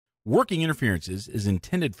Working Interferences is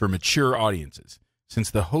intended for mature audiences.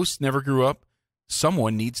 Since the hosts never grew up,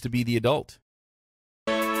 someone needs to be the adult.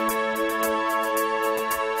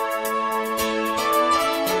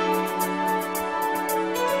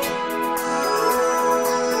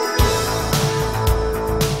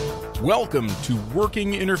 Welcome to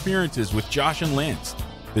Working Interferences with Josh and Lance,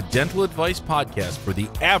 the dental advice podcast for the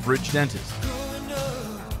average dentist.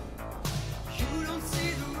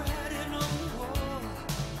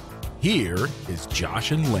 Here is Josh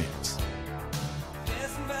and Lance.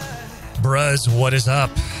 Bruz, what is up?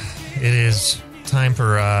 It is time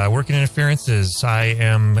for Working Interferences. I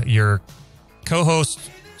am your host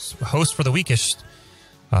for the weekish,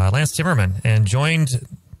 Lance Timmerman, and joined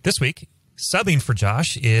this week, subbing for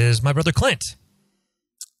Josh, is my brother Clint.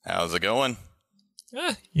 How's it going?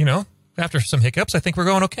 After some hiccups, I think we're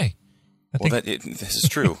going okay. This is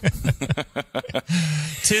true.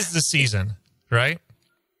 'Tis the season, right?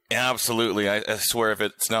 Absolutely. I swear if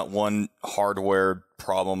it's not one hardware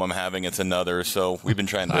problem I'm having, it's another. So we've been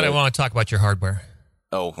trying to... I don't want to talk about your hardware.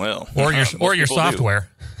 Oh, well. Or your software.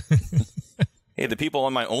 Hey, the people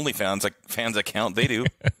on my OnlyFans fans account, they do.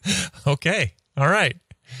 Okay. All right.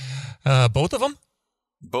 Both of them?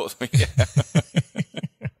 Both, yeah.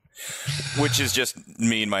 Which is just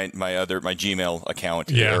me and my Gmail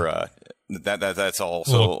account. Yeah. That's all.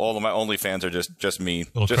 So all of my OnlyFans are just me.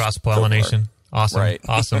 Little cross-pollination. Awesome. Right.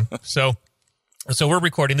 Awesome. So we're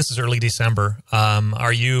recording. This is early December.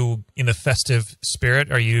 Are you in the festive spirit?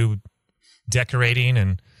 Are you decorating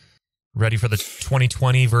and ready for the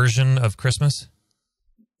 2020 version of Christmas?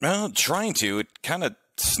 Well, trying to. It kind of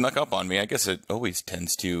snuck up on me. I guess it always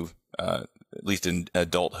tends to, at least in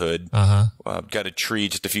adulthood. Got a tree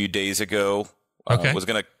just a few days ago. Okay. Was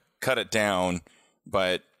going to cut it down,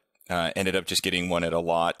 but ended up just getting one at a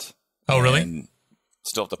lot. Oh, really? And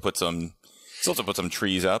still have to put some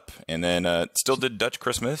trees up, and then still did Dutch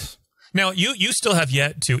Christmas. Now, you still have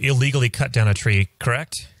yet to illegally cut down a tree,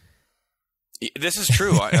 correct? This is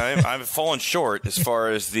true. I've fallen short as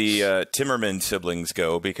far as the Timmerman siblings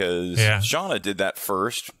go, because Shauna did that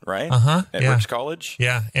first, right? At Rich College?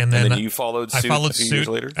 Yeah. And then you followed suit a few years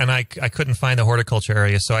later? And I couldn't find the horticulture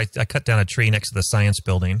area, so I cut down a tree next to the science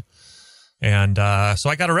building. And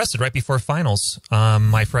so I got arrested right before finals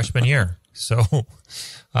my freshman year. So...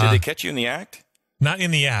 Did they catch you in the act? Not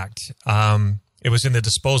in the act. It was in the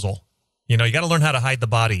disposal. You got to learn how to hide the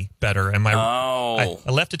body better. And I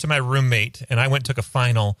left it to my roommate, and I went and took a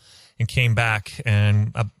final and came back.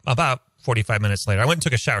 And about 45 minutes later, I went and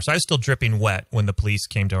took a shower. So I was still dripping wet when the police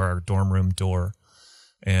came to our dorm room door.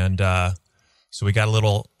 And so we got a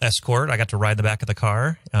little escort. I got to ride the back of the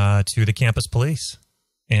car to the campus police.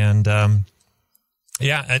 And...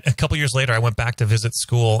 a couple years later, I went back to visit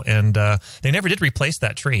school, and they never did replace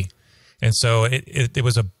that tree. And so it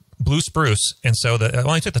was a blue spruce, and so I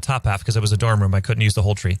only took the top half because it was a dorm room. I couldn't use the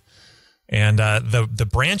whole tree. And the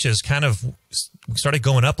branches kind of started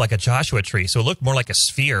going up like a Joshua tree, so it looked more like a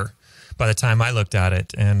sphere by the time I looked at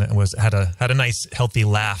it, and it had a nice, healthy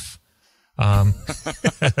laugh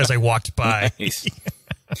as I walked by. Nice.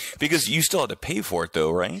 Because you still had to pay for it, though,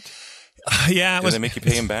 right? Yeah, did they make you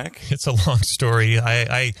pay him back? It's a long story.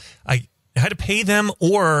 I had to pay them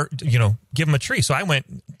or give them a tree. So I went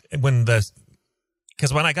because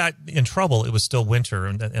when I got in trouble, it was still winter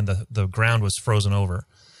and the ground was frozen over.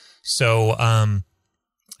 So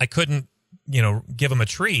I couldn't give them a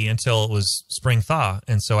tree until it was spring thaw.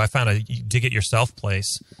 And so I found a dig it yourself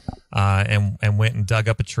place and went and dug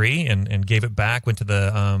up a tree and gave it back. Went to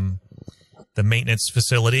the maintenance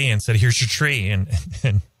facility and said, "Here's your tree,"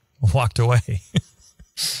 and walked away.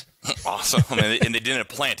 Awesome. And they didn't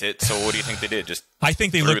plant it, so what do you think they did? I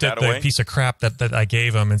think they looked at the piece of crap that I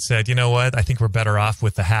gave them and said, "You know what? I think we're better off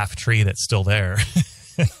with the half tree that's still there."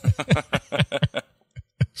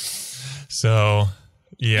 So,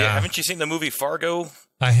 yeah. Haven't you seen the movie Fargo?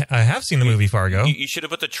 I have seen the movie Fargo. You should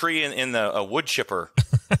have put the tree in a wood chipper.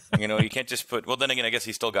 You can't just put... Well, then again, I guess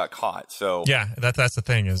he still got caught, so... Yeah, that's the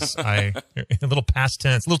thing is a little past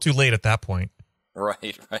tense, a little too late at that point.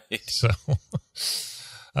 Right. So,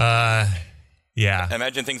 yeah. I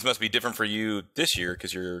imagine things must be different for you this year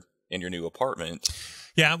because you're in your new apartment.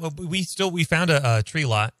 Yeah, well, we found a tree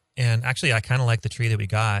lot, and actually, I kind of like the tree that we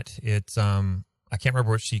got. It's I can't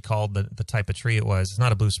remember what she called the type of tree it was. It's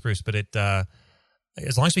not a blue spruce, but it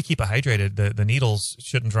as long as we keep it hydrated, the needles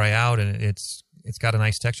shouldn't dry out, and it's got a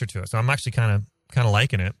nice texture to it. So I'm actually kind of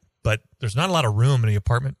liking it. But there's not a lot of room in the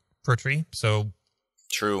apartment for a tree, so.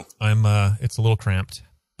 True. It's a little cramped,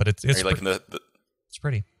 but it's Are you liking it's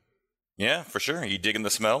pretty. Yeah, for sure. Are you digging the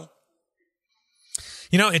smell?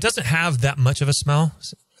 It doesn't have that much of a smell.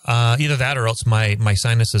 Either that or else my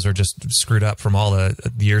sinuses are just screwed up from all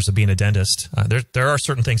the years of being a dentist. There are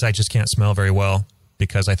certain things I just can't smell very well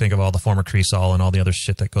because I think of all the former Cresol and all the other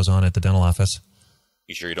shit that goes on at the dental office.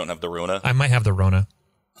 You sure you don't have the Rona? I might have the Rona.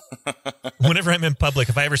 Whenever I'm in public,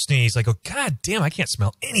 if I ever sneeze, I go, God damn, I can't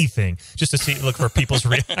smell anything. Just to look for people's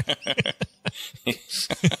reaction.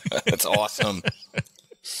 That's awesome.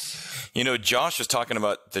 You know, Josh was talking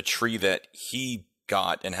about the tree that he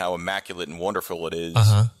got and how immaculate and wonderful it is.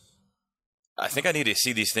 Uh-huh. I think I need to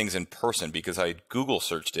see these things in person because I Google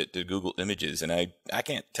searched it to Google Images, and I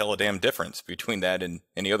can't tell a damn difference between that and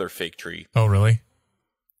any other fake tree. Oh, really?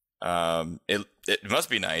 It must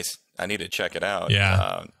be nice. I need to check it out.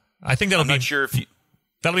 Yeah. I think that'll I'm not sure if you...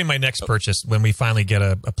 That'll be my next purchase when we finally get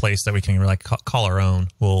a place that we can like call our own.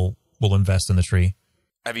 We'll invest in the tree.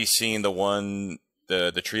 Have you seen the one,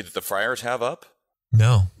 the tree that the Friars have up?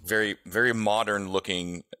 No. Very, very modern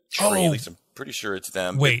looking tree. Oh. At least I'm pretty sure it's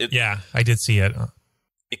them. Wait, yeah, I did see it.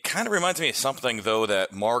 It kind of reminds me of something though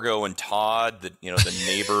that Margot and Todd, the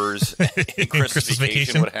neighbors in Christmas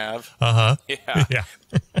Vacation would have. Uh-huh. Yeah. Yeah.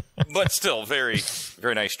 But still, very,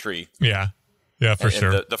 very nice tree. Yeah. Yeah, for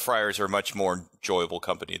sure. And the Friars are much more enjoyable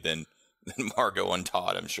company than Margot and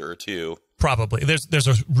Todd, I'm sure, too. Probably. There's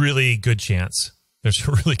a really good chance. There's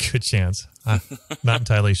a really good chance. Not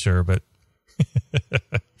entirely sure, but...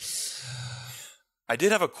 I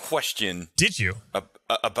did have a question. Did you?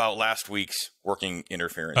 About last week's working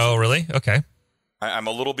interference. Oh, really? Okay. I'm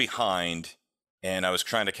a little behind, and I was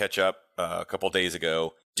trying to catch up a couple days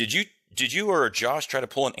ago. Did you or Josh try to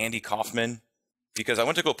pull an Andy Kaufman? Because I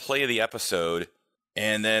went to go play the episode,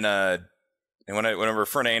 and then when I'm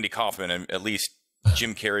referring to Andy Kaufman, at least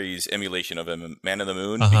Jim Carrey's emulation of him, Man in the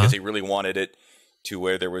Moon, because he really wanted it to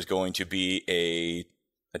where there was going to be a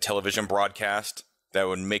television broadcast that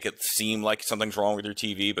would make it seem like something's wrong with your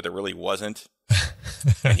TV, but there really wasn't.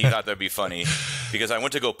 And he thought that'd be funny because I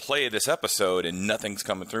went to go play this episode and nothing's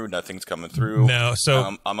coming through. No,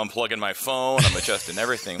 so I'm unplugging my phone. I'm adjusting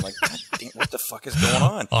everything. I'm like, God damn, what the fuck is going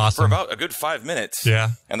on? Awesome. For about a good 5 minutes.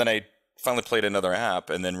 Yeah. And then I finally played another app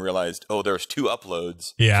and then realized, oh, there's 2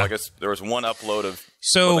 uploads. Yeah. So I guess there was one upload of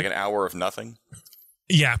like an hour of nothing.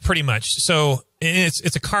 Yeah, pretty much. So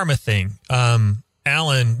it's a karma thing.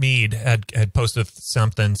 Alan Mead had posted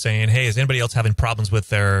something saying, hey, is anybody else having problems with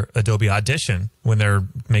their Adobe Audition when they're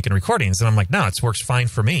making recordings? And I'm like, no, it works fine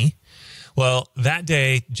for me. Well, that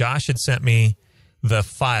day, Josh had sent me the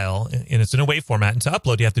file, and it's in a WAV format. And to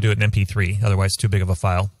upload, you have to do it in MP3. Otherwise, it's too big of a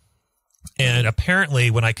file. And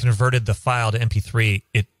apparently, when I converted the file to MP3,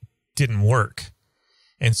 it didn't work.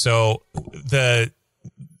 And so the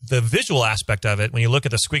visual aspect of it, when you look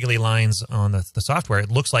at the squiggly lines on the software,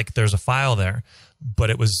 it looks like there's a file there,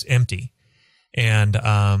 but it was empty. And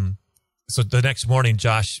so the next morning,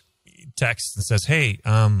 Josh texts and says, hey,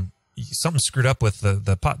 something screwed up with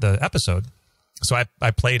the episode. So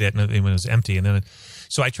I played it and it was empty. And then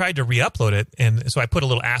so I tried to re-upload it. And so I put a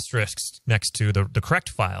little asterisk next to the correct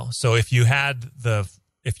file. So if your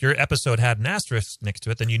episode had an asterisk next to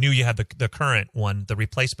it, then you knew you had the current one, the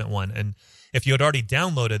replacement one. And if you had already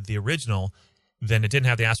downloaded the original, then it didn't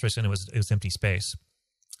have the asterisk and it was empty space.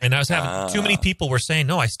 And I was having too many people were saying,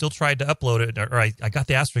 no, I still tried to upload it, or I got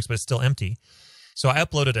the asterisk, but it's still empty. So I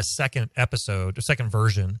uploaded a second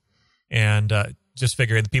version, and just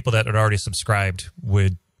figured the people that had already subscribed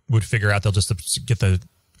would figure out, they'll just get the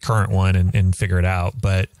current one and figure it out.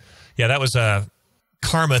 But yeah, that was a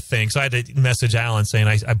karma thing. So I had to message Alan saying,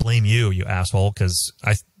 I blame you asshole, because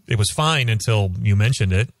it was fine until you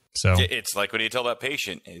mentioned it. So it's like when you tell that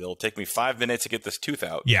patient, it'll take me 5 minutes to get this tooth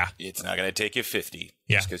out. Yeah. It's not going to take you 50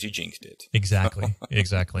 just because you jinxed it. Exactly.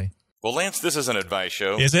 Well, Lance, this is an advice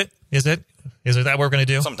show. Is it that what we're going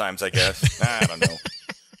to do? Sometimes, I guess. I don't know.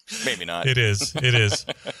 Maybe not. It is.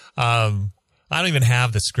 I don't even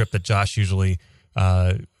have the script that Josh usually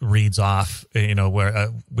reads off, where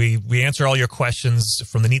we answer all your questions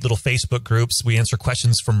from the neat little Facebook groups. We answer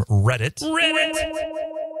questions from Reddit.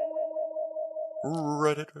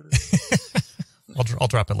 I'll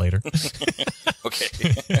drop it later.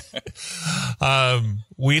 Okay.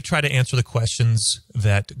 We try to answer the questions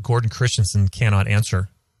that Gordon Christensen cannot answer.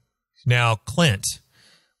 Now, Clint,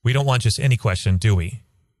 we don't want just any question, do we?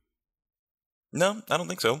 No, I don't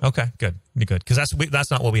think so. Okay, good. Because that's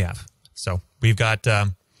not what we have. So we've got,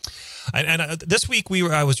 this week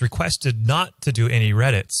I was requested not to do any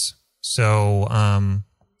Reddits. So,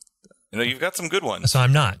 you've got some good ones. So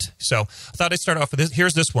I'm not. So I thought I'd start off with this.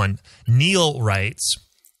 Here's this one. Neil writes,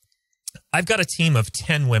 I've got a team of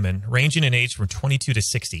 10 women ranging in age from 22 to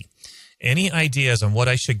 60. Any ideas on what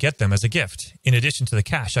I should get them as a gift, in addition to the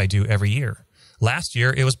cash I do every year? Last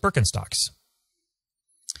year, it was Birkenstocks.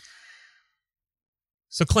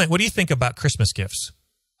 So, Clint, what do you think about Christmas gifts?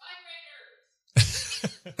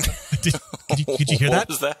 did you hear that? What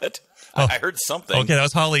was that? Oh, I heard something. Okay, that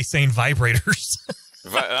was Holly saying vibrators.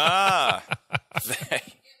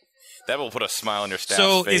 That will put a smile on your staff's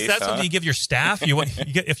so face. Is that something you give your staff?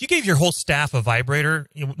 If you gave your whole staff a vibrator,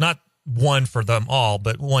 not one for them all,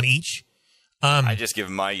 but one each. I just give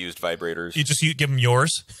them my used vibrators. You give them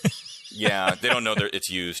yours? Yeah, they don't know that it's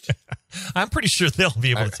used. I'm pretty sure they'll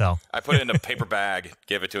be able to tell. I put it in a paper bag,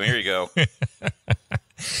 give it to them. Here you go.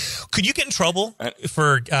 Could you get in trouble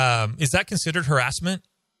for, is that considered harassment?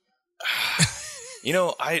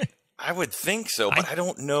 I would think so, but I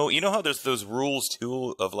don't know. You know how there's those rules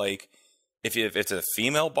too of like, if it's a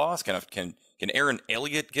female boss, can Erin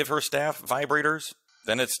Elliott give her staff vibrators?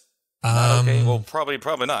 Then it's not okay. Well, probably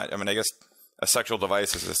not. I mean, I guess a sexual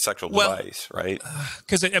device is a sexual device, right?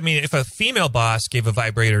 Because if a female boss gave a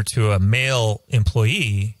vibrator to a male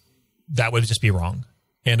employee, that would just be wrong.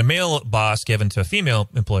 And a male boss given to a female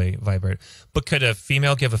employee vibrator. But could a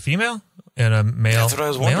female give a female and a male? That's what I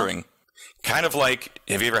was wondering. Kind of like,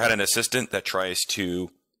 have you ever had an assistant that tries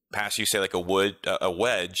to pass you, say, like a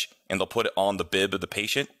wedge, and they'll put it on the bib of the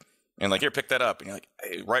patient, and like, here, pick that up, and you're like,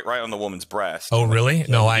 hey, right on the woman's breast. Oh, really? Like,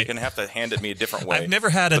 no, you're gonna have to hand it me a different way. I've never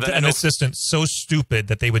had an assistant so stupid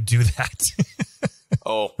that they would do that.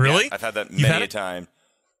 Oh, really? Yeah, I've had that many a time.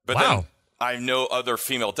 But wow. Then I know other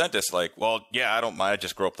female dentists like, well, yeah, I don't mind. I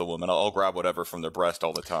just grow up the woman. I'll grab whatever from their breast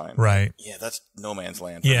all the time. Right. Yeah, that's no man's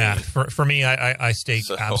land. For me, I stay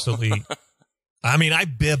absolutely. I mean, I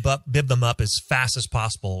bib them up as fast as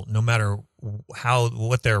possible, no matter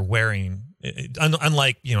what they're wearing.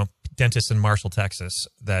 Unlike dentists in Marshall, Texas,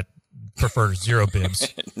 that prefer zero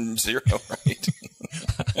bibs. Zero, right?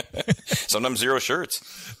 Sometimes zero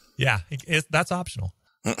shirts. Yeah, that's optional.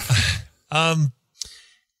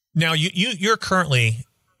 Now you're currently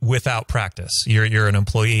without practice. You're an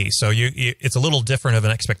employee, so it's a little different of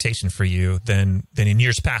an expectation for you than in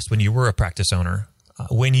years past when you were a practice owner.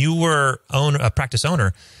 When you were a practice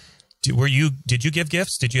owner, did you give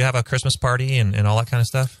gifts? Did you have a Christmas party and all that kind of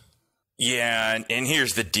stuff? Yeah, and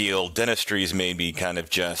here's the deal: dentistry's made me kind of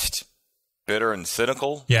just bitter and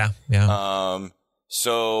cynical. Yeah.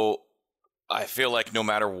 So I feel like no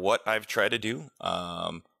matter what I've tried to do,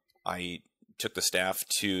 I took the staff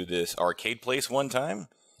to this arcade place one time.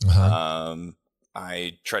 Uh-huh.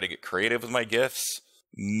 I try to get creative with my gifts.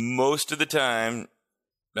 Most of the time,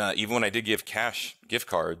 even when I did give cash gift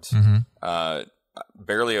cards, mm-hmm.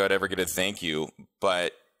 Barely I'd ever get a thank you.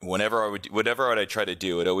 But whatever I'd try to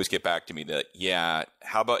do, it'd always get back to me that, yeah,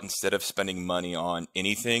 how about instead of spending money on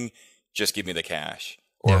anything, just give me the cash.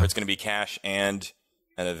 Or if it's going to be cash and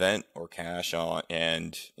an event, or cash on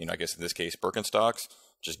and, I guess in this case, Birkenstocks,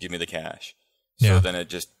 just give me the cash. So then it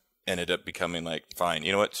just ended up becoming like, fine,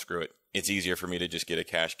 you know what? Screw it. It's easier for me to just get a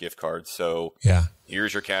cash gift card. So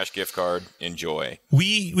here's your cash gift card. Enjoy.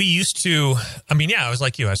 We used to, I was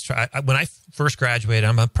like you. When I first graduated,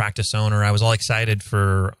 I'm a practice owner. I was all excited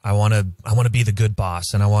I want to be the good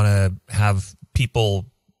boss, and I want to have people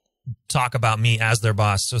talk about me as their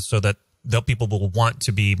boss so that people will want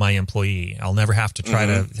to be my employee. I'll never have to try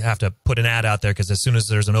to put an ad out there, because as soon as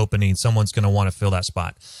there's an opening, someone's going to want to fill that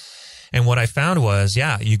spot. And what I found was,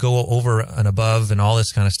 you go over and above and all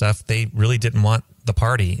this kind of stuff. They really didn't want the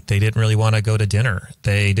party. They didn't really want to go to dinner.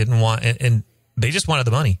 They didn't want, and they just wanted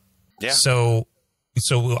the money. Yeah. So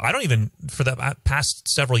I don't even, for the past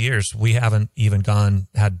several years, we haven't even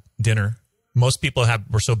had dinner. Most people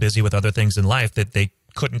were so busy with other things in life that they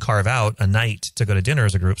couldn't carve out a night to go to dinner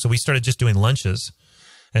as a group. So we started just doing lunches.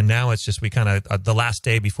 And now it's just, we kind of, the last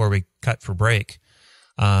day before we cut for break,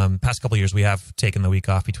 past couple of years, we have taken the week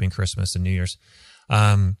off between Christmas and New Year's.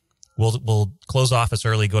 We'll close office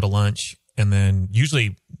early, go to lunch, and then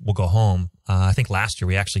usually we'll go home. I think last year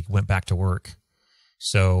we actually went back to work.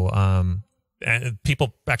 So and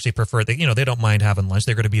people actually prefer that, they don't mind having lunch.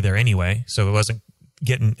 They're going to be there anyway. So it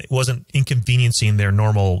wasn't inconveniencing their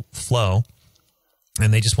normal flow.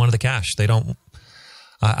 And they just wanted the cash. They don't,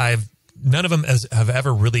 none of them have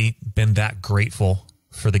ever really been that grateful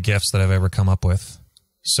for the gifts that I've ever come up with.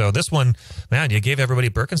 So this one, man, you gave everybody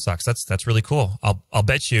Birkenstocks. That's really cool. I'll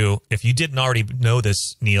bet you, if you didn't already know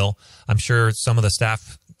this, Neil, I'm sure some of the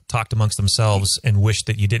staff talked amongst themselves and wished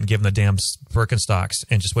that you didn't give them the damn Birkenstocks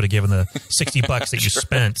and just would have given the $60 that you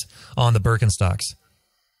spent on the Birkenstocks.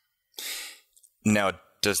 Now,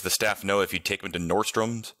 does the staff know if you take them to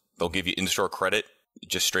Nordstrom's, they'll give you in-store credit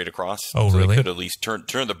just straight across? Oh, so really? They could at least turn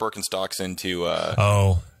the Birkenstocks into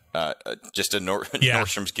just a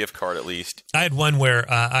Nordstrom's gift card at least. I had one where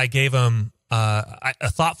I gave them a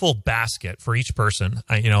thoughtful basket for each person.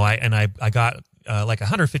 I got like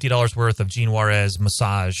 $150 worth of Gene Juarez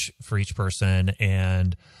massage for each person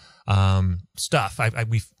and stuff. Holly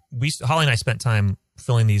and I spent time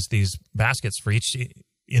filling these baskets for each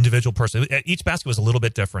individual person. Each basket was a little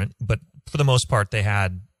bit different, but for the most part, they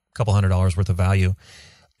had a couple $100 worth of value.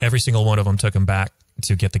 Every single one of them took them back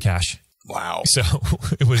to get the cash. Wow. So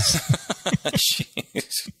it was.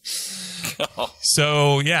 Jeez. Oh.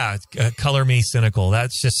 So yeah, color me cynical.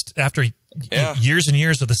 That's just after years and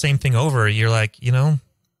years of the same thing over. You're like, I'm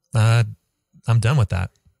done with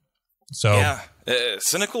that. So yeah,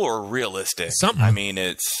 cynical or realistic? Something.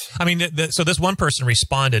 So this one person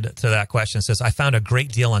responded to that question and says, I found a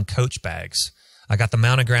great deal on Coach bags. I got the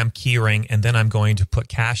monogram key ring, and then I'm going to put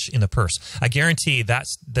cash in the purse. I guarantee that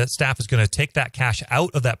staff is going to take that cash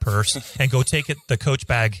out of that purse and go take the Coach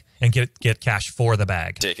bag and get cash for the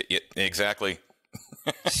bag. Take it, exactly.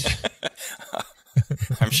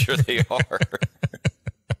 I'm sure they are.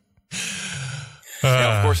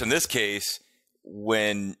 Now, of course, in this case,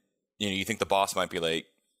 when you think the boss might be like,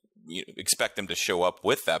 you expect them to show up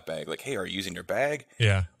with that bag, like, hey, are you using your bag?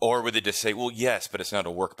 Yeah. Or would they just say, well, yes, but it's not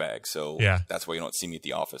a work bag, so that's why you don't see me at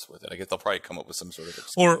the office with it. I guess they'll probably come up with some sort of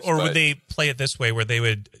excuse. Or would they play it this way, where they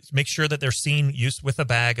would make sure that they're seen used with a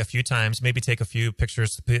bag a few times, maybe take a few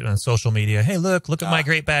pictures to put on social media. Hey, look at my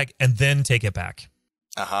great bag, and then take it back.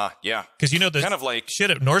 Yeah. Because the kind of like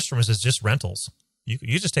shit at Nordstrom's is just rentals.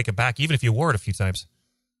 You just take it back, even if you wore it a few times.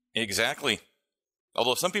 Exactly.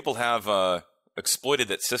 Although some people have exploited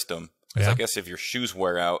that system. Because I guess if your shoes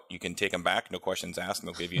wear out, you can take them back, no questions asked, and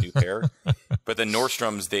they'll give you a new pair. But then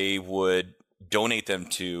Nordstrom's, they would donate them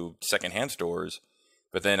to secondhand stores.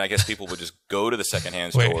 But then I guess people would just go to the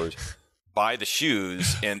secondhand stores, buy the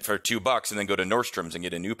shoes, and for $2, and then go to Nordstrom's and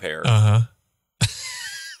get a new pair.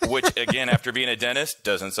 Which, again, after being a dentist,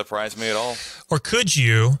 doesn't surprise me at all. Or could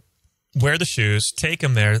you wear the shoes, take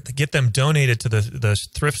them there, get them donated to the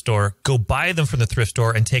thrift store, go buy them from the thrift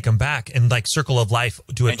store, and take them back, and like Circle of Life,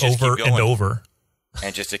 do it over and over.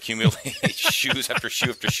 And just accumulate shoes after shoe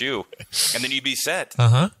after shoe. And then you'd be set.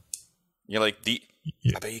 You're like, I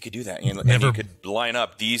bet you could do that. And you could line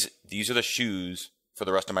up, these are the shoes for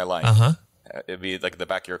the rest of my life. It'd be like the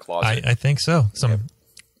back of your closet. I think so. Some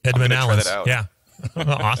Edmund Allen's. Try that out. Yeah.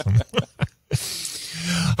 Awesome.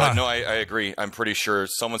 But no, I agree. I'm pretty sure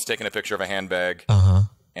someone's taking a picture of a handbag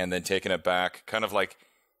and then taking it back. Kind of like,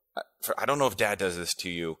 I don't know if Dad does this to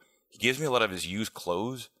you. He gives me a lot of his used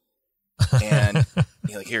clothes. And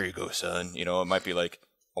he's like, here you go, son. It might be like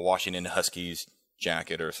a Washington Huskies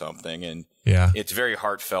jacket or something. And it's very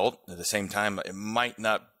heartfelt. At the same time, it might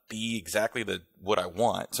not be exactly what I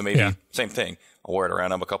want. So maybe same thing. I'll wear it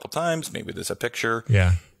around him a couple times. Maybe there's a picture.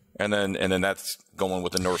 Yeah. And then that's going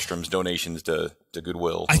with the Nordstrom's donations to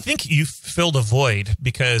Goodwill. I think you filled a void,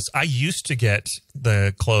 because I used to get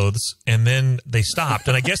the clothes and then they stopped,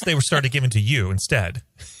 and I guess they were started giving to you instead.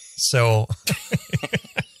 So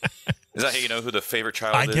is that how you know who the favorite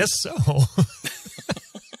child is? I guess so.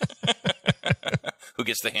 Who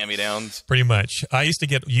gets the hand-me-downs? Pretty much. I used to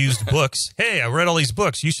get used books. Hey, I read all these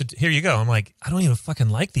books. Here you go. I'm like, I don't even fucking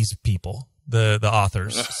like these people, the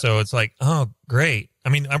authors. So it's like, oh, great. I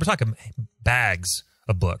mean, we're talking bags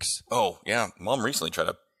of books. Oh, yeah. Mom recently tried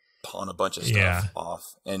to pawn a bunch of stuff off.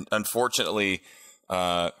 And unfortunately,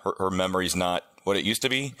 her memory's not what it used to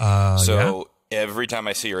be. Every time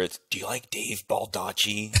I see her, it's, do you like Dave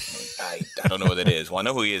Baldacci? I don't know what it is. Well, I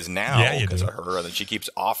know who he is now because of her. And then she keeps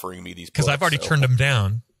offering me these books. Because I've already turned them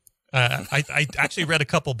down. I actually read a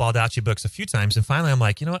couple Baldacci books a few times. And finally, I'm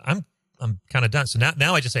like, you know what? I'm kind of done. So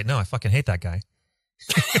now I just say, no, I fucking hate that guy.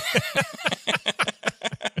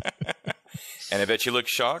 And I bet she looks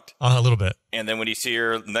shocked. A little bit. And then when you see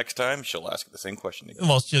her next time, she'll ask the same question again.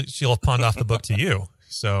 Well, she'll have pawned off the book to you.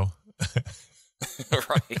 So.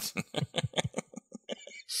 Right.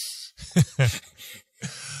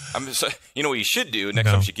 You know what you should do next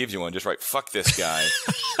time she gives you one? Just write, fuck this guy.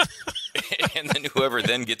 And then whoever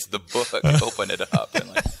then gets the book, open it up. And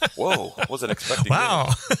like, whoa, I wasn't expecting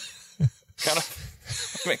this.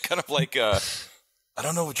 Kind of like... I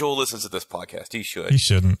don't know if Joel listens to this podcast. He should. He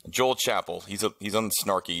shouldn't. Joel Chappell. He's on the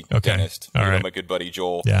snarky dentist. All right. My good buddy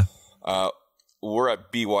Joel. Yeah. We're at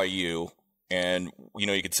BYU, and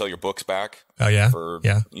you could sell your books back. Oh yeah. For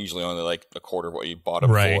usually only like a quarter of what you bought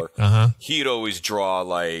them for. He'd always draw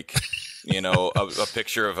like a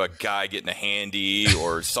picture of a guy getting a handy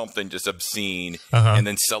or something just obscene, and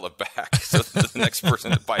then sell it back. So the next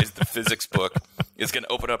person that buys the physics book is going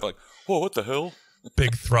to open up like, whoa, what the hell?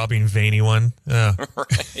 Big throbbing veiny one.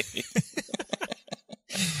 Right.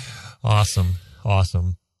 Awesome.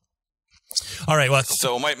 All right. Well,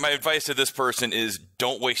 so my advice to this person is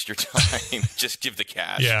don't waste your time. Just give the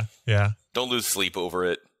cash. Yeah. Don't lose sleep over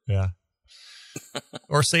it. Yeah.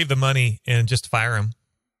 Or save the money and just fire him.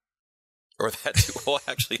 Or that too. Well,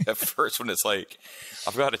 actually, at first when it's like,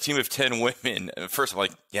 I've got a team of 10 women. At first I'm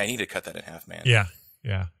like, yeah, I need to cut that in half, man.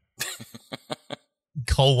 Yeah.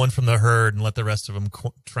 Cull one from the herd and let the rest of them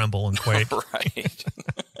tremble and quake. Right.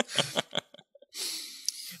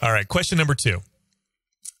 All right. Question number 2.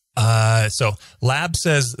 So Lab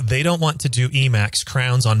says they don't want to do Emax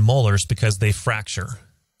crowns on molars because they fracture.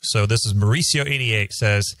 So this is Mauricio88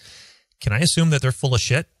 says, can I assume that they're full of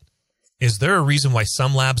shit? Is there a reason why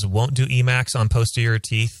some labs won't do Emax on posterior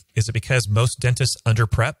teeth? Is it because most dentists under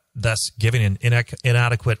prep, thus giving an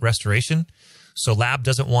inadequate restoration? So lab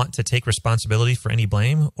doesn't want to take responsibility for any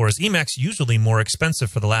blame? Or is Emax usually more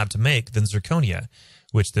expensive for the lab to make than zirconia,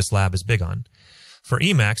 which this lab is big on? For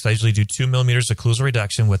Emax, I usually do 2 millimeters occlusal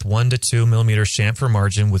reduction with 1 to 2 millimeter chamfer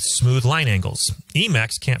margin with smooth line angles.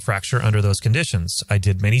 Emax can't fracture under those conditions. I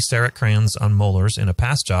did many CEREC crowns on molars in a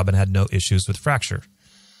past job and had no issues with fracture.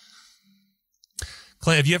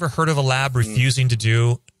 Clint, have you ever heard of a lab refusing to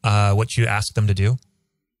do what you ask them to do?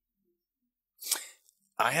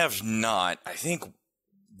 I have not. I think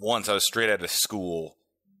once I was straight out of school,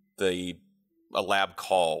 a lab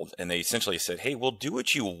called and they essentially said, hey, we'll do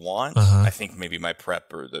what you want. I think maybe my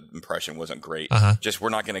prep or the impression wasn't great. Just we're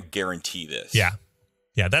not going to guarantee this. Yeah.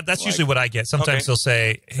 That's usually what I get. Sometimes they'll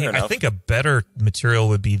say, hey, I think a better material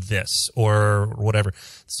would be this or whatever.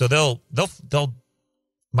 So they'll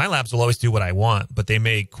my labs will always do what I want, but they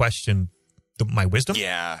may question my wisdom.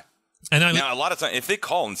 Yeah. And now, a lot of times, if they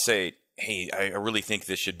call and say, hey, I really think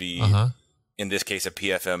this should be, in this case, a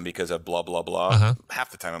PFM because of blah, blah, blah,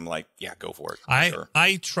 half the time I'm like, yeah, go for it.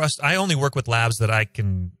 I only work with labs that I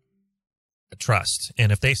can trust.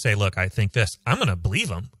 And if they say, look, I think this, I'm going to believe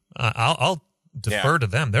them. I'll defer to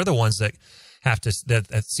them. They're the ones that have to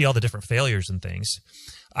that see all the different failures and things.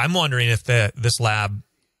 I'm wondering if this lab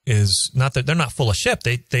is not that they're not full of shit.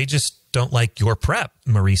 They just don't like your prep,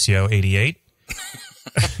 Mauricio88.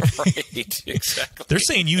 Right, exactly. They're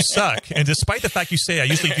saying you suck. And despite the fact you say I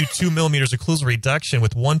usually do 2 millimeters occlusal reduction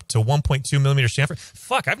with 1 to 1.2 millimeter chamfer.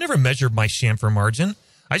 Fuck, I've never measured my chamfer margin.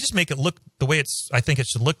 I just make it look the way I think it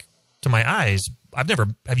should look to my eyes.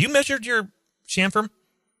 Have you measured your chamfer?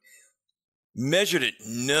 Measured it,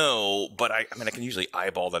 no, but I mean, I can usually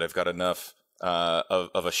eyeball that I've got enough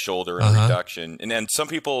of a shoulder and reduction. And then some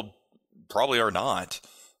people probably are not.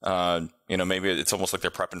 Maybe it's almost like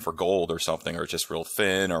they're prepping for gold or something, or just real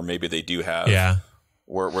thin, or maybe they do have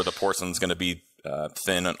where the porcelain's going to be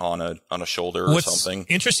thin on a shoulder or something.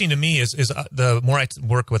 What's interesting to me is the more I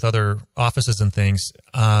work with other offices and things,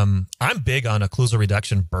 I'm big on occlusal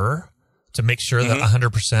reduction burr to make sure that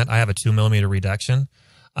 100% I have a 2 millimeter reduction.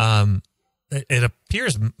 It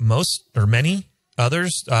appears most or many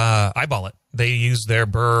others eyeball it. They use their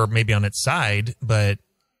burr maybe on its side, but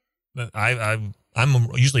I'm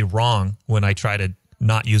usually wrong when I try to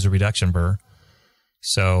not use a reduction burr.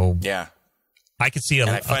 So yeah, I could see a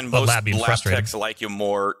lab being frustrated. Techs like you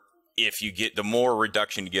more if you get the more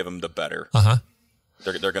reduction you give them, the better.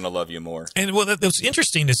 They're going to love you more. And what's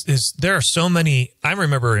interesting is there are so many. I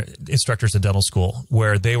remember instructors at dental school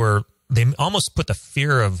where they almost put the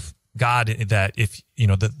fear of God that if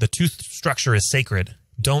the tooth structure is sacred,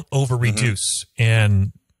 don't over reduce.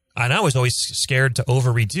 And I was always scared to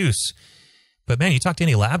over reduce. But man, you talk to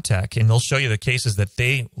any lab tech and they'll show you the cases that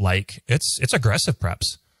they like. It's aggressive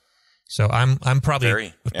preps. So I'm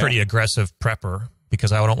probably a pretty aggressive prepper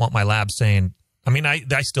because I don't want my lab saying, I mean,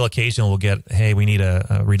 I still occasionally will get, hey, we need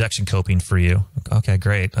a reduction coping for you. Okay,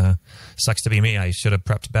 great. Sucks to be me. I should have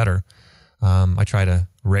prepped better. I try to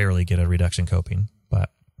rarely get a reduction coping,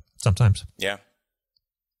 but sometimes. Yeah.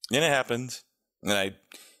 And it happens. And I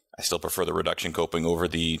still prefer the reduction coping over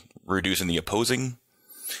the reducing the opposing.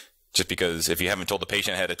 Just because if you haven't told the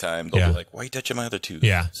patient ahead of time, they'll be like, why are you touching my other tooth?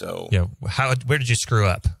 Yeah. So where did you screw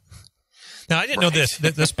up? Now, I didn't know this.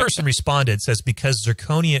 This person responded, says, because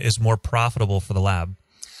zirconia is more profitable for the lab.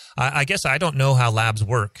 I guess I don't know how labs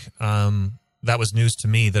work. That was news to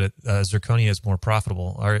me that zirconia is more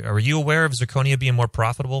profitable. Are you aware of zirconia being more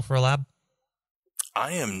profitable for a lab?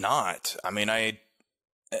 I am not. I mean,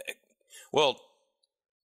 well,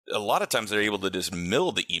 a lot of times they're able to just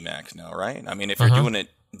mill the Emax now, right? I mean, if you're doing it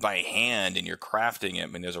by hand and you're crafting it, I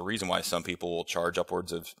mean, there's a reason why some people will charge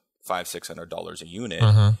upwards of $500-$600 a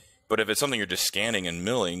unit. But if it's something you're just scanning and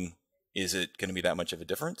milling, is it going to be that much of a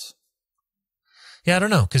difference? Yeah, I don't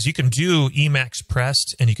know, because you can do Emax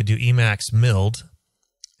pressed and you can do Emax milled,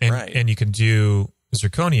 and you can do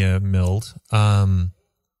zirconia milled.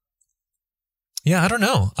 Yeah, I don't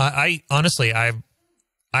know. I honestly, I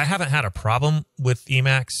haven't had a problem with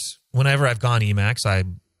Emax. Whenever I've gone Emax,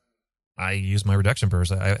 I use my reduction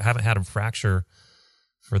burrs. I haven't had a fracture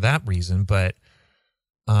for that reason, but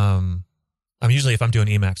I'm usually, if I'm doing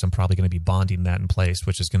Emax, I'm probably going to be bonding that in place,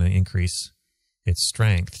 which is going to increase its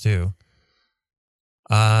strength too.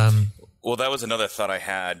 Well, that was another thought I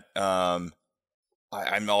had.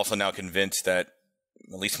 I'm also now convinced that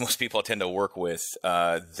at least most people I tend to work with,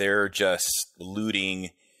 they're just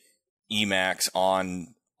looting Emax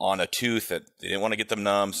on a tooth that they didn't want to get them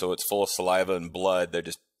numb, so it's full of saliva and blood. They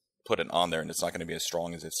just put it on there, and it's not going to be as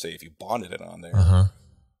strong as say if you bonded it on there. Uh-huh.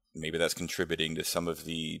 Maybe that's contributing to some of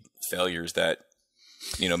the failures that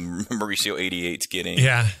Mauricio 88's getting.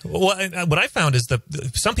 Yeah. Well, what I found is that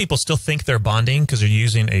some people still think they're bonding because they're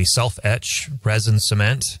using a self-etch resin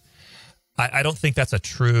cement. I don't think that's a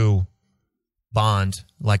true bond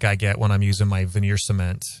like I get when I'm using my veneer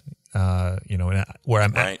cement. Where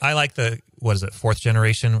I'm right. I like the, what is it, 4th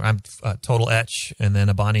generation? I'm total etch and then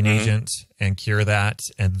a bonding agent and cure that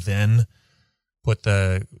and then put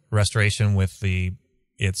the restoration with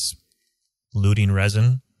its luting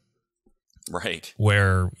resin. Right.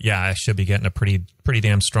 Where, yeah, I should be getting a pretty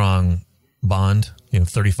damn strong bond,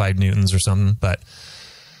 35 newtons or something,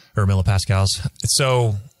 or millipascals.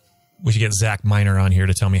 So we should get Zach Miner on here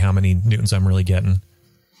to tell me how many newtons I'm really getting.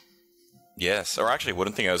 Yes. Or actually,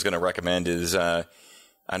 one thing I was going to recommend is, I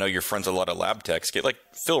know you're friends with a lot of lab techs. Get like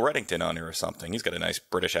Phil Reddington on here or something. He's got a nice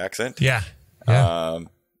British accent. Yeah.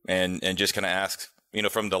 And just kind of ask,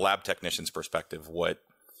 from the lab technician's perspective, what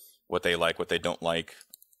they like, what they don't like,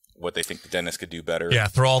 what they think the dentist could do better. Yeah,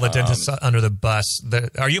 throw all the dentists under the bus.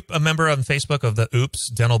 Are you a member on Facebook of the Oops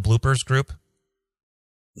Dental Bloopers group?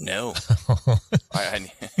 No.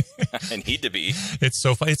 I need to be. It's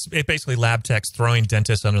so fun. It's basically lab techs throwing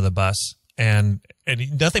dentists under the bus. And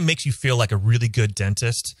nothing makes you feel like a really good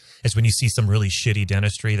dentist is when you see some really shitty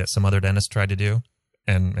dentistry that some other dentist tried to do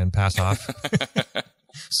and pass off.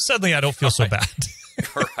 Suddenly I don't feel so bad.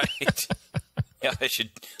 Right. Yeah,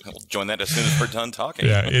 I'll join that as soon as we're done talking.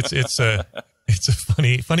 Yeah, it's a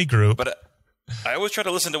funny group. But I always try to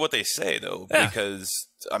listen to what they say though, because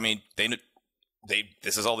I mean they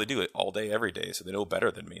this is all they do all day, every day, so they know better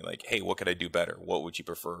than me. Like, hey, what could I do better? What would you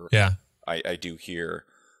prefer? Yeah, I do here.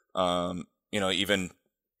 Even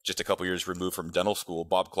just a couple years removed from dental school,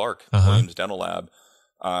 Bob Clark, Williams Dental Lab.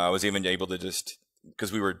 I was even able to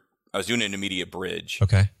because I was doing an immediate bridge.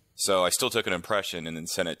 Okay. So I still took an impression and then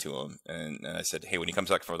sent it to him. And I said, hey, when he comes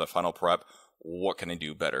back for the final prep, what can I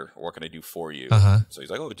do better? What can I do for you? So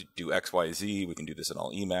he's like, oh, do X, Y, Z. We can do this in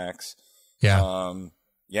all Emax.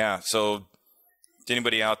 Yeah. So to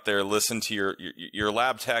anybody out there, listen to your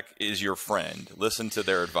lab tech is your friend. Listen to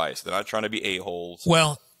their advice. They're not trying to be a-holes.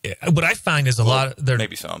 Well, what I find is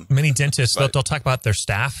maybe some. Many dentists, they'll talk about their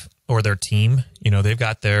staff or their team. They've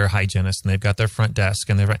got their hygienist and they've got their front desk,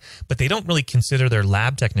 but they don't really consider their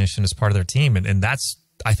lab technician as part of their team. And that's,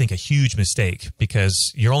 I think, a huge mistake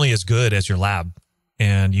because you're only as good as your lab.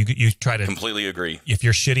 And you try to completely agree. If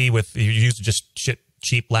you're shitty you use just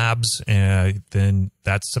cheap labs, then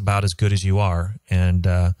that's about as good as you are. And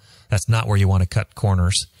that's not where you want to cut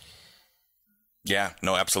corners. Yeah,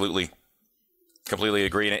 no, absolutely. Completely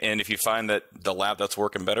agree. And if you find that the lab that's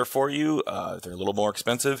working better for you, they're a little more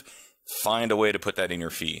expensive, find a way to put that in your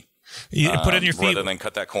fee. Put it in your fee rather than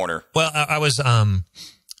cut that corner. Well,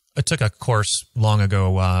 I took a course long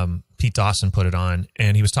ago. Pete Dawson put it on,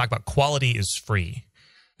 and he was talking about quality is free.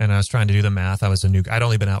 And I was trying to do the math. I'd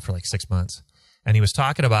only been out for like 6 months, and he was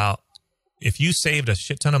talking about if you saved a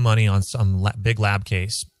shit ton of money on some big lab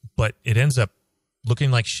case, but it ends up looking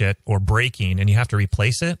like shit or breaking, and you have to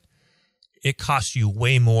replace it. It costs you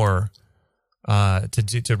way more to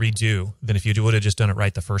redo than if you would have just done it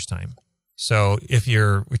right the first time. So if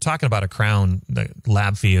we're talking about a crown, the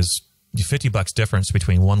lab fee is $50 difference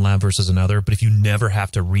between one lab versus another. But if you never have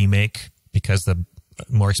to remake because the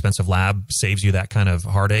more expensive lab saves you that kind of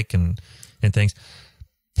heartache and things,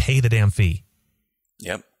 pay the damn fee.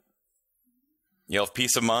 Yep. You'll have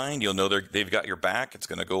peace of mind. You'll know they've got your back. It's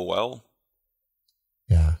going to go well.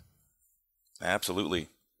 Yeah. Absolutely.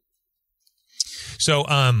 So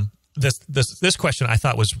this question I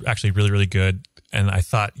thought was actually really, really good, and I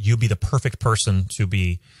thought you'd be the perfect person to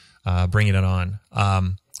be bringing it on.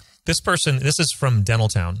 This is from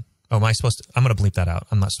Dentaltown. Oh, am I supposed to? I'm going to bleep that out.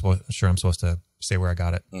 I'm not sure I'm supposed to say where I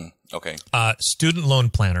got it. Okay. Student loan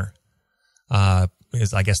planner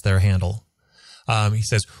is, I guess, their handle. He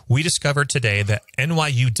says, we discovered today that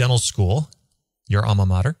NYU Dental School, your alma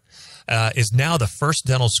mater, is now the first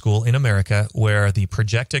dental school in America where the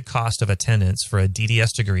projected cost of attendance for a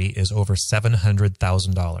DDS degree is over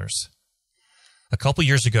 $700,000. A couple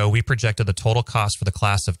years ago, we projected the total cost for the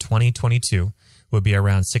class of 2022 would be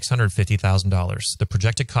around $650,000. The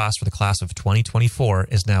projected cost for the class of 2024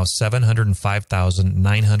 is now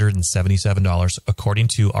 $705,977, according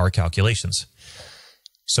to our calculations.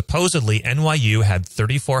 Supposedly, NYU had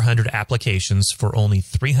 3,400 applications for only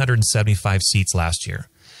 375 seats last year.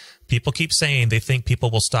 People keep saying they think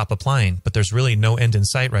people will stop applying, but there's really no end in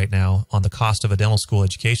sight right now on the cost of a dental school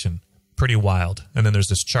education. Pretty wild. And then there's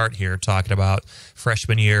this chart here talking about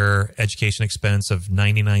freshman year education expense of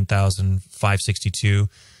 $99,562,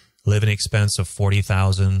 living expense of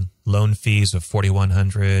 $40,000, loan fees of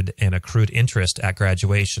 $4,100, and accrued interest at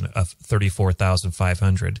graduation of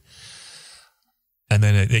 $34,500. And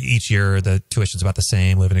then each year the tuition's about the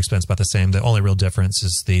same, living expense about the same. The only real difference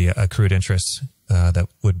is the accrued interest that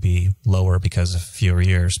would be lower because of fewer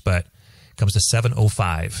years, but it comes to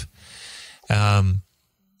 $705.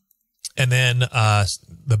 And then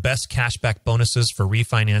the best cashback bonuses for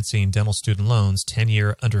refinancing dental student loans,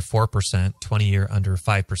 10-year under 4%, 20-year under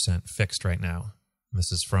 5% fixed right now.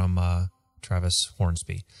 This is from Travis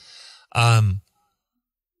Hornsby. The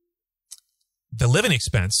living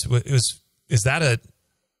expense, is that a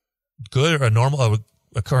good or a normal,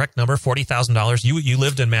 a correct number? $40,000? You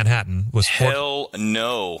lived in Manhattan. Hell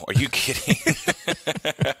no. Are you kidding?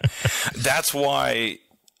 That's why...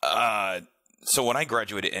 So when I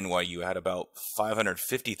graduated at NYU, I had about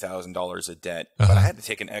 $550,000 of debt, but I had to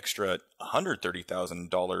take an extra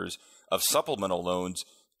 $130,000 of supplemental loans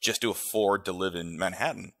just to afford to live in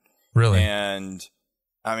Manhattan. Really? And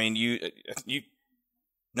I mean, you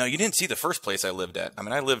didn't see the first place I lived at. I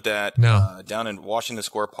mean, I lived at down in Washington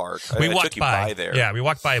Square Park. We walked took you by there. Yeah, we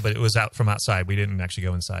walked by, but it was out from outside. We didn't actually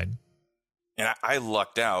go inside. And I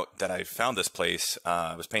lucked out that I found this place.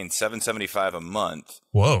 I was paying $775 a month.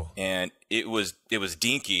 Whoa! And it was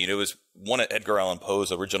dinky. It was one of Edgar Allan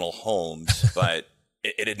Poe's original homes, but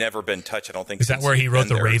it had never been touched. I don't think. Is that where he wrote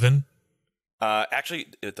The Raven? Actually,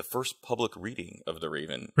 the first public reading of The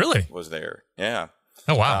Raven was there. Yeah.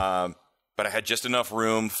 Oh wow! But I had just enough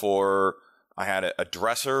room for. I had a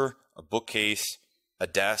dresser, a bookcase, a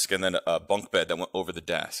desk, and then a bunk bed that went over the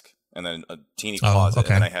desk. And then a teeny closet, and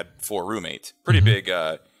then I had 4 roommates. Pretty big,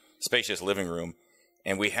 spacious living room.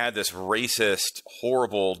 And we had this racist,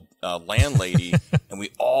 horrible landlady, and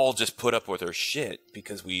we all just put up with her shit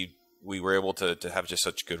because we were able to have just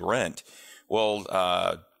such good rent. Well,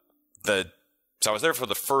 so I was there for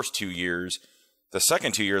the first 2 years. The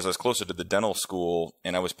second 2 years, I was closer to the dental school,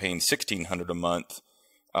 and I was paying $1,600 a month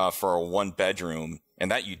for a 1-bedroom, and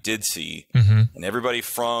that you did see. And everybody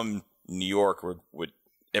from New York would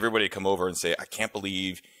everybody would come over and say, I can't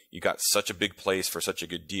believe you got such a big place for such a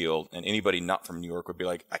good deal. And anybody not from New York would be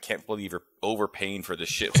like, I can't believe you're overpaying for this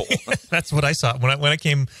shithole. That's what I saw when I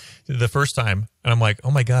came the first time. And I'm like,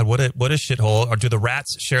 oh my God, what a shithole. Or do the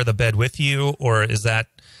rats share the bed with you? Or is that,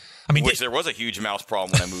 I mean, there was a huge mouse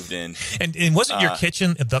problem when I moved in. and wasn't your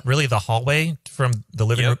kitchen really the hallway from the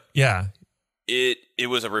living room? Yeah. It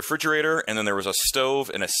was a refrigerator, and then there was a stove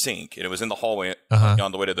and a sink, and it was in the hallway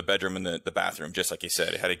on the way to the bedroom and the bathroom, just like you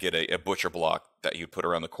said. It had to get a butcher block that you put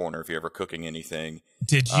around the corner if you're ever cooking anything.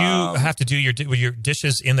 Did you have to do your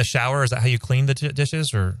dishes in the shower? Is that how you clean the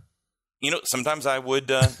dishes? Or sometimes I would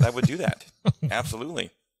do that.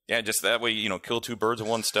 Absolutely. Yeah, just that way, kill 2 birds with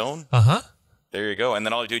 1 stone. There you go. And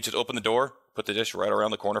then all you do is just open the door, put the dish right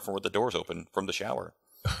around the corner from where the door's open from the shower.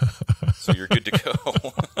 So you're good to go.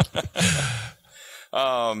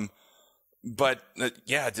 But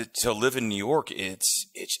to live in New York, it's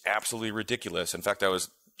absolutely ridiculous. In fact, I was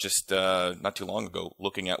just not too long ago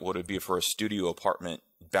looking at what it would be for a studio apartment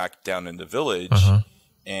back down in the village,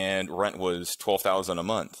 and rent was $12,000 a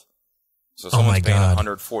month. So someone's paying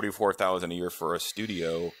 $144,000 a year for a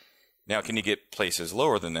studio. Now, can you get places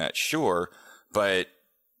lower than that? Sure, but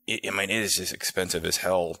it is just expensive as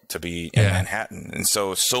hell to be in Manhattan, and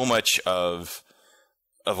so much of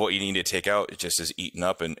what you need to take out, it just is eaten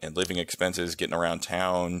up, and living expenses, getting around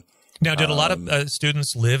town. Now, did a lot of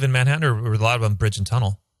students live in Manhattan, or were a lot of them bridge and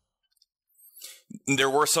tunnel? There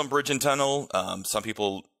were some bridge and tunnel. Some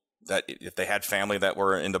people that if they had family that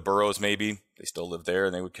were in the boroughs, maybe they still lived there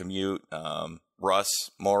and they would commute. Russ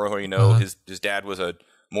Morrow, his dad was a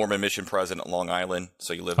Mormon mission president at Long Island,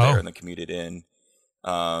 so he lived there and then commuted in.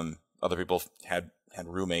 Other people had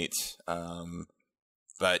roommates,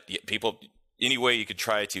 but people. Any way you could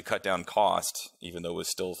try to cut down cost, even though it was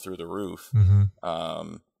still through the roof.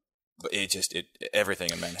 But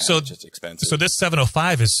everything in Manhattan is just expensive. So this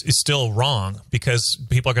 705 is still wrong because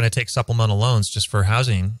people are going to take supplemental loans just for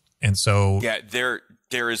housing, and so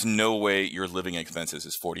there is no way your living expenses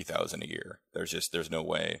is $40,000 a year. There's no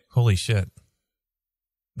way. Holy shit!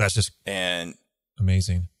 That's just and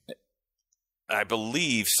Amazing. I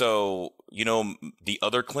believe so. You know, the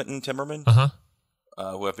other Clinton Timmerman,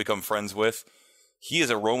 who I've become friends with, he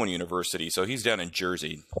is at Rowan University, so he's down in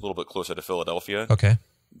Jersey, a little bit closer to Philadelphia. Okay.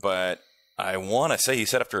 But I want to say he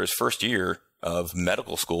said after his first year of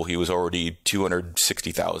medical school, he was already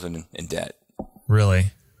 $260,000 in debt.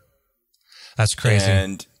 Really? That's crazy.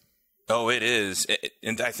 And it is.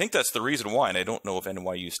 And I think that's the reason why. And I don't know if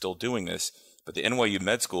NYU is still doing this, but the NYU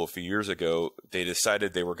med school a few years ago, they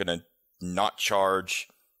decided they were going to not charge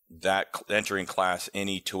that entering class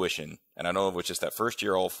any tuition. And I know it was just that first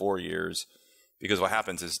year, all 4 years, because what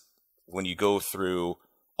happens is when you go through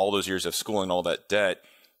all those years of school and all that debt,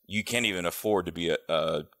 you can't even afford to be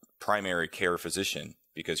a primary care physician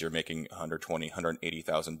because you're making $120,000,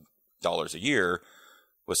 $180,000 a year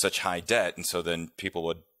with such high debt. And so then people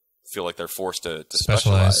would feel like they're forced to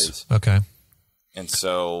specialize. Okay. And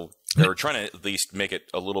so they were trying to at least make it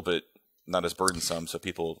a little bit not as burdensome. So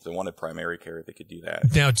people, if they wanted primary care, they could do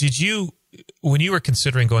that. Now, when you were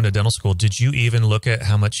considering going to dental school, did you even look at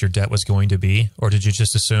how much your debt was going to be? Or did you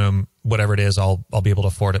just assume whatever it is, I'll be able to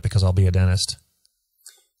afford it because I'll be a dentist?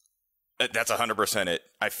 That's 100% it.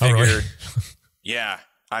 I figured, right. Yeah.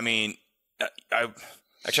 I mean, I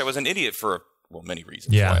was an idiot for many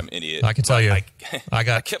reasons. Yeah, why I'm an idiot. I can tell you. I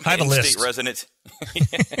kept my have a list. in-state residence.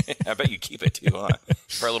 I bet you keep it too, huh?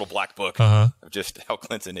 For a little black book of just how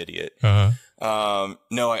Clint's an idiot. No,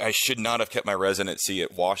 I should not have kept my residency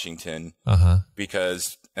at Washington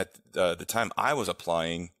because at the time I was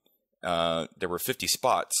applying, there were 50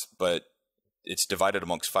 spots, but it's divided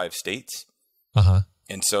amongst 5 states.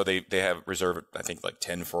 And so they have reserved, I think, like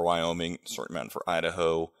 10 for Wyoming, a certain amount for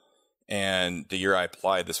Idaho. And the year I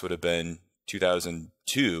applied, this would have been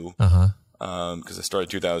 2002, because I started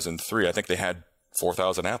 2003. I think they had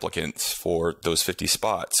 4,000 applicants for those 50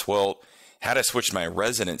 spots. Well, had I switched my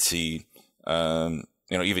residency,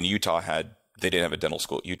 even Utah they didn't have a dental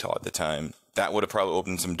school at Utah at the time. That would have probably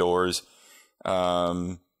opened some doors.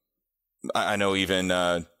 I know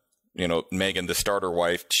even, Megan, the starter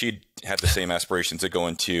wife, she had the same aspirations of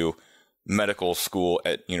going to medical school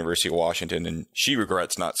at University of Washington, and she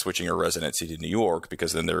regrets not switching her residency to New York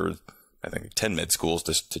because then there were, I think, 10 med schools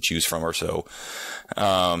to choose from or so.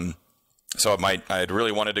 So I had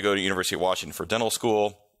really wanted to go to University of Washington for dental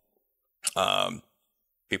school.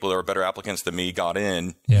 People that were better applicants than me got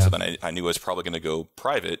in. Yeah. So then I knew I was probably going to go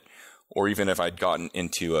private, or even if I'd gotten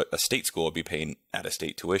into a state school, I'd be paying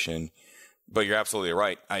out-of-state tuition. But you're absolutely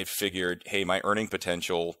right. I figured, hey, my earning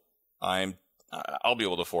potential, I'll be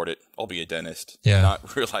able to afford it. I'll be a dentist. Yeah.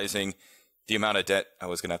 Not realizing the amount of debt I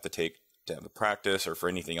was going to have to take to have a practice or for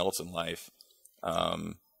anything else in life.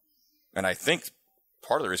 And I think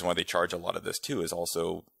part of the reason why they charge a lot of this too is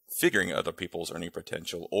also figuring other people's earning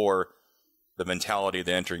potential, or the mentality of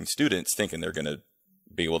the entering students thinking they're going to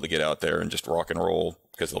be able to get out there and just rock and roll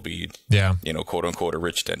because they'll be, quote unquote, a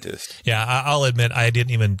rich dentist. Yeah. I'll admit I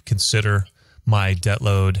didn't even consider my debt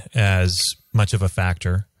load as much of a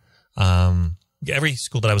factor. Every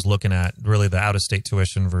school that I was looking at, really the out-of-state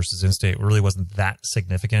tuition versus in-state really wasn't that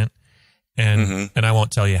significant. And I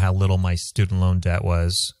won't tell you how little my student loan debt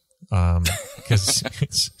was, because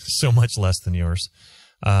it's so much less than yours.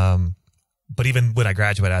 But even when I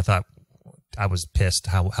graduated, I thought I was pissed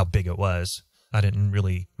how big it was. I didn't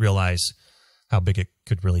really realize how big it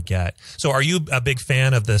could really get. So are you a big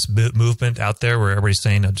fan of this movement out there where everybody's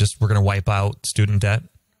saying we're going to wipe out student debt?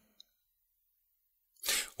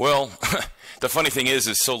 Well, the funny thing is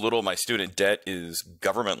so little of my student debt is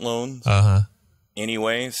government loans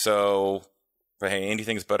anyway. So, but hey,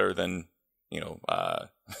 anything's better than, if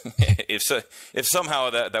somehow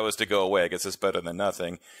that was to go away, I guess it's better than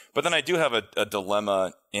nothing. But then I do have a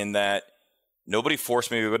dilemma in that nobody forced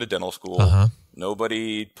me to go to dental school.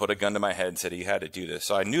 Nobody put a gun to my head and said you had to do this.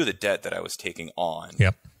 So I knew the debt that I was taking on.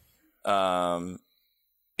 Yep. And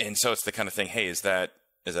so it's the kind of thing, hey, is that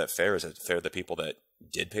fair? Is it fair to the people that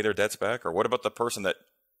did pay their debts back? Or what about the person that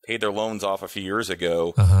paid their loans off a few years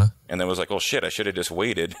ago and then was like, well, shit, I should have just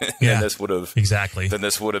waited. Yeah, and this would have then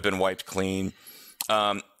this would have been wiped clean.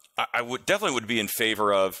 I would definitely be in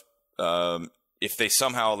favor of if they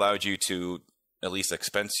somehow allowed you to at least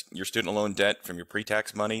expense your student loan debt from your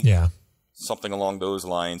pre-tax money. Yeah. Something along those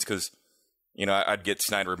lines. Because, I'd get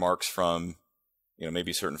snide remarks from,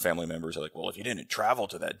 maybe certain family members are like, well, if you didn't travel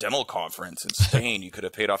to that dental conference in Spain, you could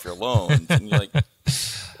have paid off your loan. And you're like,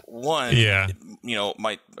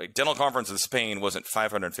 my dental conference in Spain wasn't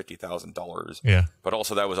 $550,000. Yeah. But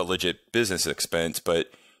also that was a legit business expense. But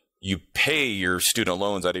you pay your student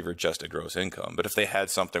loans out of your adjusted gross income. But if they had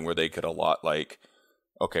something where they could allot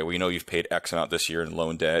okay, well, you've paid X amount this year in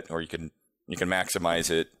loan debt, or you can maximize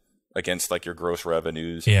it against like your gross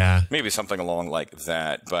revenues. Yeah. Maybe something along like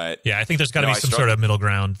that. But yeah, I think there's got to be some sort of middle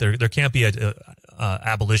ground. There can't be a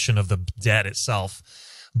abolition of the debt itself,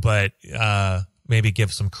 but maybe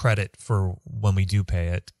give some credit for when we do pay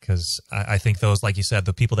it, because I think those, like you said,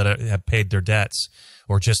 the people that have paid their debts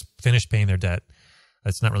or just finished paying their debt,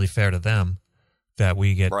 it's not really fair to them that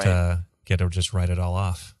we get to just write it all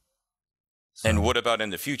off. So. And what about in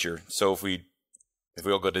the future? So if we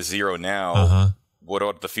all go to zero now, what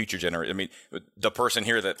about the future generation? I mean, the person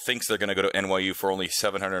here that thinks they're going to go to NYU for only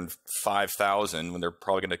 $705,000 when they're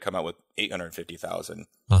probably going to come out with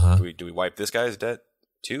 $850,000. Do we wipe this guy's debt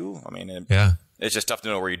too? I mean, it's just tough to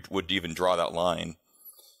know where you would even draw that line.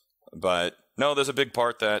 But no, there's a big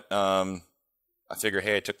part that I figure,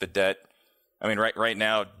 hey, I took the debt. I mean, right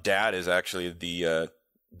now, Dad is actually the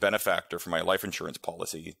benefactor for my life insurance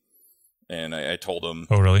policy. And I told him,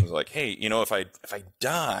 oh, really? I was like, hey, if I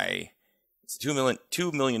die, it's a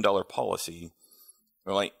 $2 million policy.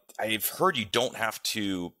 Or like, I've heard you don't have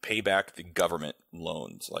to pay back the government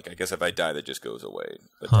loans. Like, I guess if I die, that just goes away.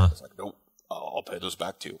 But I was like, nope, I'll pay those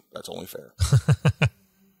back too. That's only fair.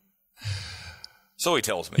 So he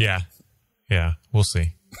tells me. Yeah, we'll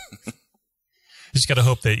see. Just got to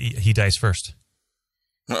hope that he dies first.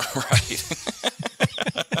 Right.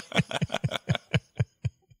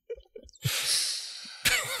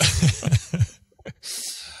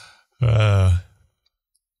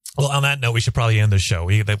 Well, on that note, we should probably end the show.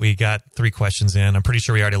 We got 3 questions in. I'm pretty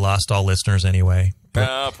sure we already lost all listeners anyway.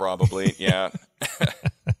 Probably, yeah.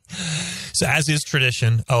 So as is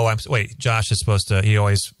tradition, Josh is supposed to, he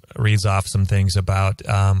always reads off some things about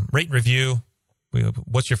rate and review.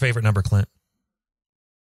 What's your favorite number, Clint?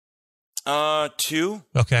 2.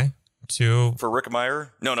 Okay. 2. For Rick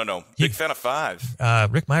Meyer? No. Big fan of 5.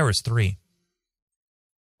 Rick Meyer was 3.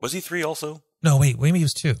 Was he 3 also? No, wait, maybe he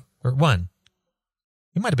was 2 or 1.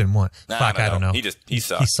 He might have been 1. Fuck, I don't know. He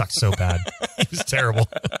sucked. He sucked so bad. He was terrible.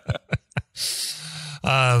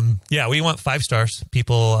 Yeah, we want 5 stars.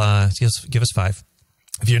 People, give us 5.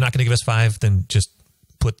 If you're not going to give us 5, then just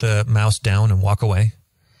put the mouse down and walk away.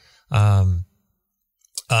 Find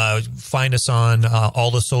us on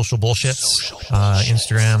all the social bullshits.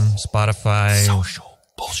 Instagram, Spotify. Social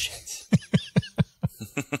bullshits.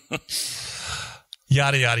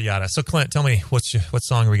 Yada, yada, yada. So, Clint, tell me, what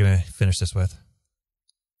song are we going to finish this with?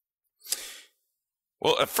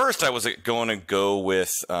 Well, at first I was going to go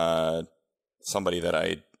with somebody that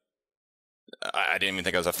I didn't even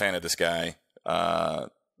think I was a fan of this guy. But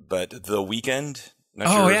The Weeknd. Not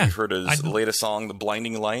sure if you've heard his latest song, The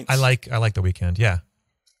Blinding Lights. I like The Weeknd, yeah.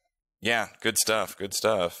 Yeah, good stuff. Good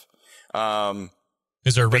stuff.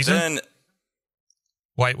 Is there a reason?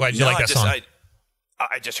 Why did you like that song?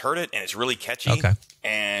 I just heard it, and it's really catchy. Okay.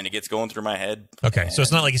 And it gets going through my head. Okay, so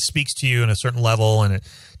it's not like it speaks to you in a certain level, and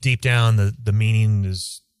deep down the meaning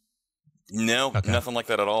is... No, nothing like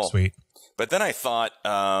that at all. Sweet. But then I thought...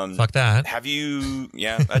 fuck that. Have you...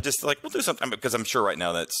 Yeah, I just we'll do something, because I'm sure right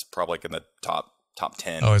now that's probably in the top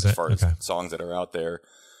 10 as far as songs that are out there.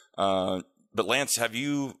 But Lance, have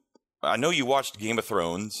you... I know you watched Game of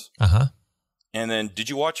Thrones. Uh-huh. And then, did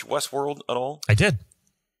you watch Westworld at all? I did.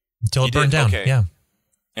 Until it burned down. Okay. Yeah.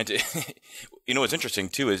 And what's interesting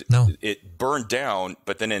too is it burned down,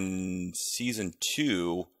 but then in season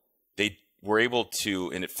 2, they were able to,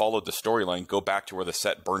 and it followed the storyline, go back to where the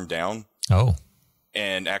set burned down. Oh.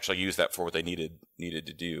 And actually use that for what they needed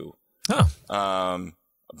to do. Oh.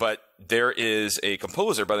 But there is a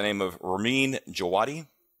composer by the name of Ramin Djawadi.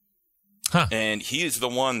 Huh. And he is the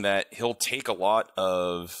one that he'll take a lot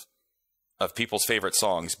of people's favorite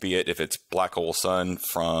songs, be it if it's Black Hole Sun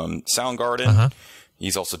from Soundgarden. Uh-huh.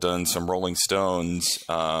 He's also done some Rolling Stones.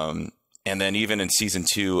 And then even in season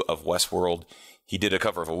 2 of Westworld, he did a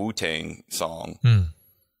cover of a Wu-Tang song.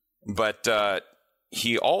 But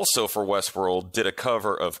he also, for Westworld, did a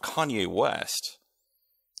cover of Kanye West.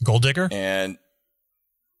 Gold Digger? And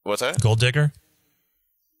what's that? Gold Digger?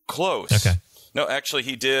 Close. Okay. No, actually,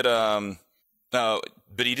 he did. But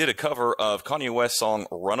he did a cover of Kanye West's song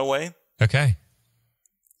 "Runaway." Okay.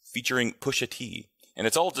 Featuring Pusha T, and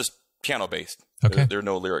it's all just piano based. Okay. There are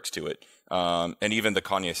no lyrics to it. And even the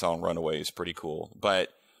Kanye song "Runaway" is pretty cool.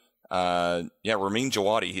 But Ramin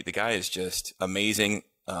Djawadi, the guy is just amazing.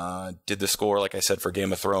 Did the score, like I said, for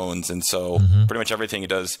Game of Thrones, and so pretty much everything he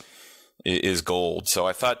does is gold. So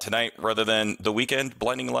I thought tonight, rather than The Weeknd,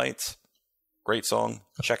 "Blinding Lights," great song,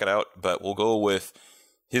 check it out. But we'll go with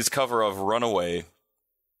his cover of "Runaway"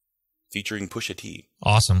 featuring Pusha T.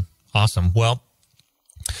 Awesome. Well,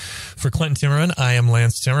 for Clint Timmerman, I am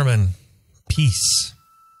Lance Timmerman. Peace.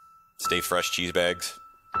 Stay fresh, cheesebags.